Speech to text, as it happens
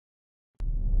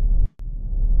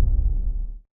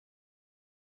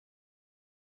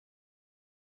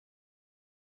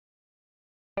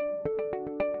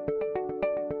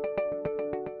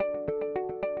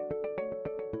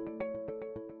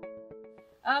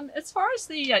As far as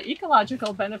the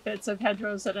ecological benefits of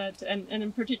hedgerows and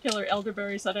in particular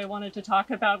elderberries that I wanted to talk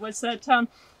about was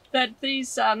that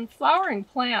these flowering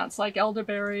plants like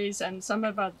elderberries and some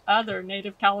of other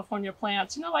native California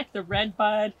plants, you know, like the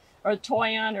redbud or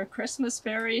toyon or Christmas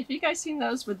berry. Have you guys seen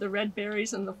those with the red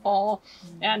berries in the fall?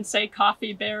 And say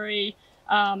coffee berry,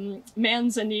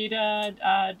 manzanita,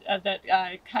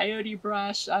 coyote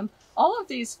brush. All of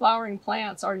these flowering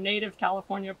plants are native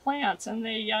California plants, and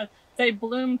they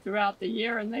bloom throughout the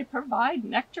year, and they provide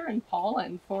nectar and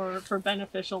pollen for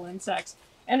beneficial insects.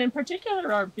 And in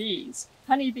particular, our bees,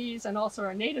 honeybees, and also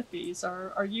our native bees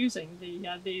are using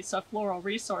these floral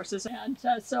resources. And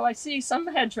so I see some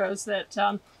hedgerows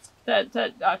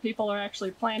that people are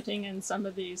actually planting in some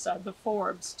of these the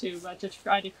forbs to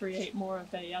try to create more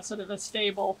of a sort of a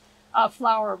stable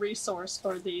flower resource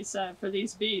for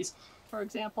these bees. For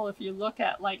example, if you look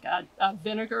at like a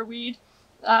vinegar weed,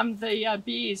 the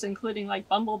bees, including like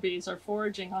bumblebees, are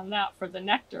foraging on that for the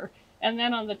nectar. And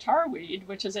then on the tarweed,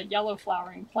 which is a yellow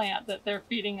flowering plant, that they're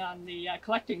feeding on the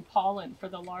collecting pollen for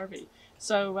the larvae.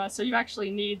 So you actually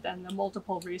need then the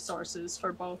multiple resources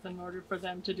for both in order for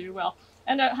them to do well.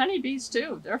 And honeybees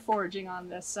too, they're foraging on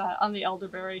this on the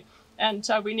elderberry. And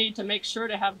we need to make sure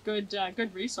to have good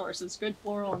resources, good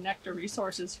floral and nectar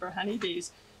resources for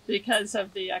honeybees, because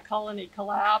of the colony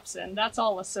collapse, and that's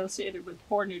all associated with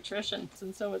poor nutrition.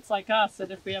 And so it's like us, that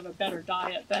if we have a better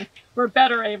diet, then we're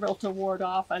better able to ward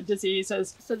off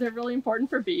diseases. So they're really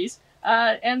important for bees,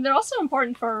 and they're also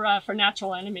important for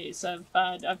natural enemies of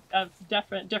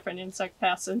different insect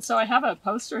pests. And so I have a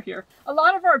poster here. A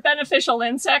lot of our beneficial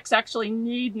insects actually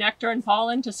need nectar and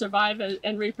pollen to survive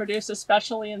and reproduce,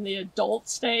 especially in the adult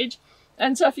stage.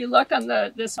 And so if you look on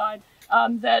this side,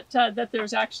 that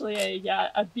there's actually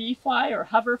a bee fly or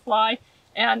hoverfly,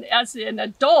 and as an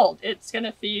adult it's going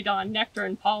to feed on nectar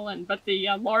and pollen, but the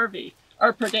larvae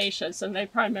are predaceous and they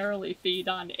primarily feed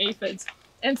on aphids.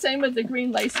 And same with the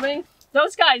green lacewing.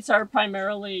 Those guys are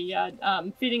primarily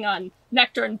feeding on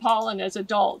nectar and pollen as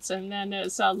adults, and then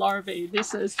as larvae,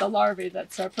 this is the larvae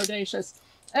that's predaceous.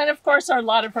 And of course, a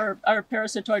lot of our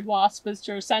parasitoid wasps, which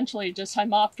are essentially just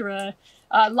Hemiptera,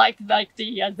 like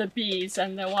the bees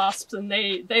and the wasps, and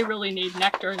they really need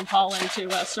nectar and pollen to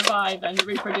survive and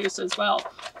reproduce as well.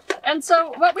 And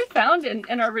so what we found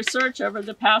in our research over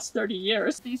the past 30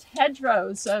 years, these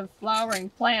hedgerows of flowering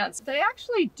plants, they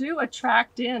actually do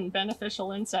attract in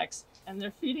beneficial insects, and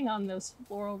they're feeding on those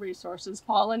floral resources,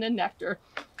 pollen and nectar,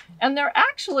 and they're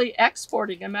actually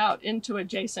exporting them out into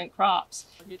adjacent crops.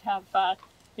 You'd have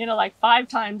like 5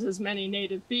 times as many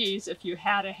native bees if you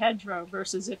had a hedgerow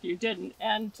versus if you didn't.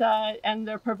 And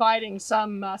they're providing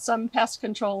some pest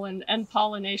control and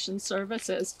pollination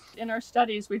services. In our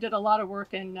studies, we did a lot of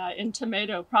work in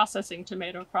processing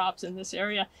tomato crops in this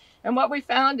area. And what we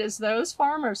found is those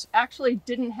farmers actually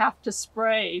didn't have to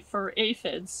spray for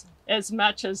aphids as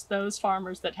much as those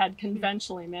farmers that had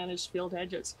conventionally managed field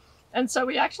hedges. And so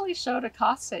we actually showed a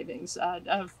cost savings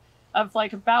of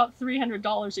like about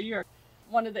 $300 a year.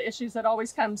 One of the issues that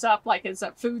always comes up is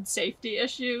a food safety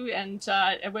issue and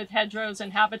with hedgerows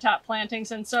and habitat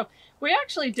plantings. And so we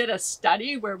actually did a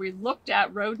study where we looked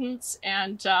at rodents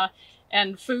and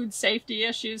food safety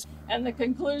issues. And the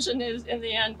conclusion in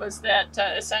the end was that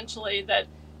essentially that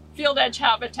field edge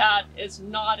habitat is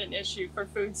not an issue for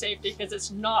food safety because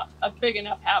it's not a big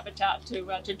enough habitat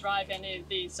to drive any of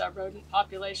these rodent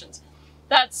populations.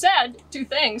 That said, 2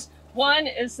 things. One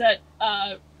is that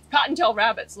cottontail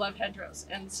rabbits love hedgerows,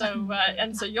 and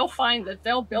so you'll find that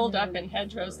they'll build up in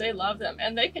hedgerows. They love them,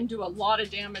 and they can do a lot of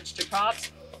damage to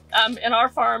crops. In our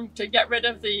farm, to get rid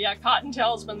of the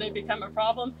cottontails when they become a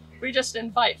problem, we just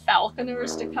invite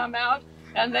falconers to come out,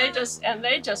 and they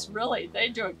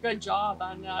do a good job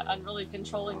on really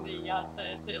controlling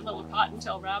the little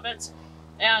cottontail rabbits,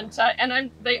 and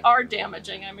they are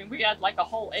damaging. I mean, we had like a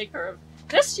whole acre of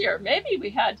this year. Maybe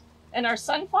we had. In our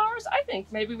sunflowers, I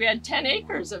think maybe we had 10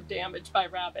 acres of damage by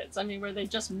rabbits. I mean, where they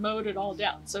just mowed it all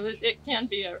down. So it can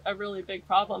be a really big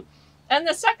problem. And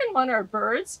the second one are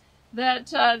birds, that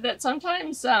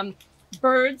sometimes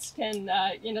birds can,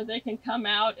 they can come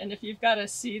out, and if you've got a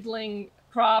seedling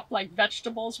crop like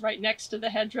vegetables right next to the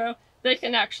hedgerow, they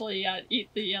can actually eat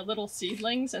the little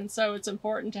seedlings. And so it's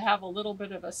important to have a little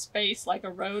bit of a space, like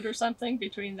a road or something,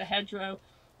 between the hedgerow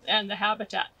and the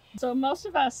habitat. So most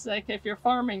of us, like if you're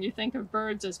farming, you think of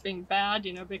birds as being bad,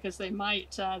 because they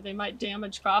might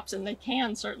damage crops, and they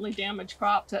can certainly damage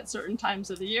crops at certain times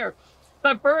of the year.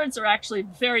 But birds are actually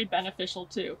very beneficial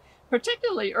too,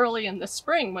 particularly early in the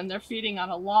spring when they're feeding on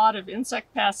a lot of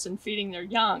insect pests and feeding their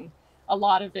young a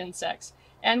lot of insects.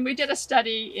 And we did a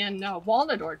study in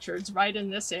walnut orchards right in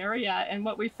this area, and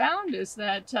what we found is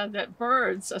that that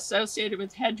birds associated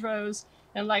with hedgerows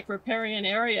and like riparian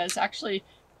areas actually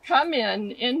come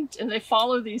in and they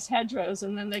follow these hedgerows,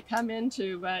 and then they come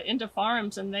into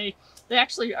farms, and they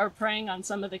actually are preying on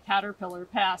some of the caterpillar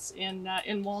pests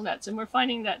in walnuts, and we're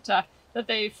finding that that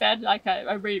they fed like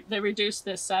they reduced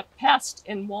this pest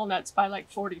in walnuts by like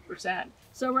 40%.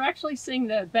 So we're actually seeing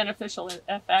the beneficial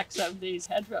effects of these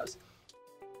hedgerows.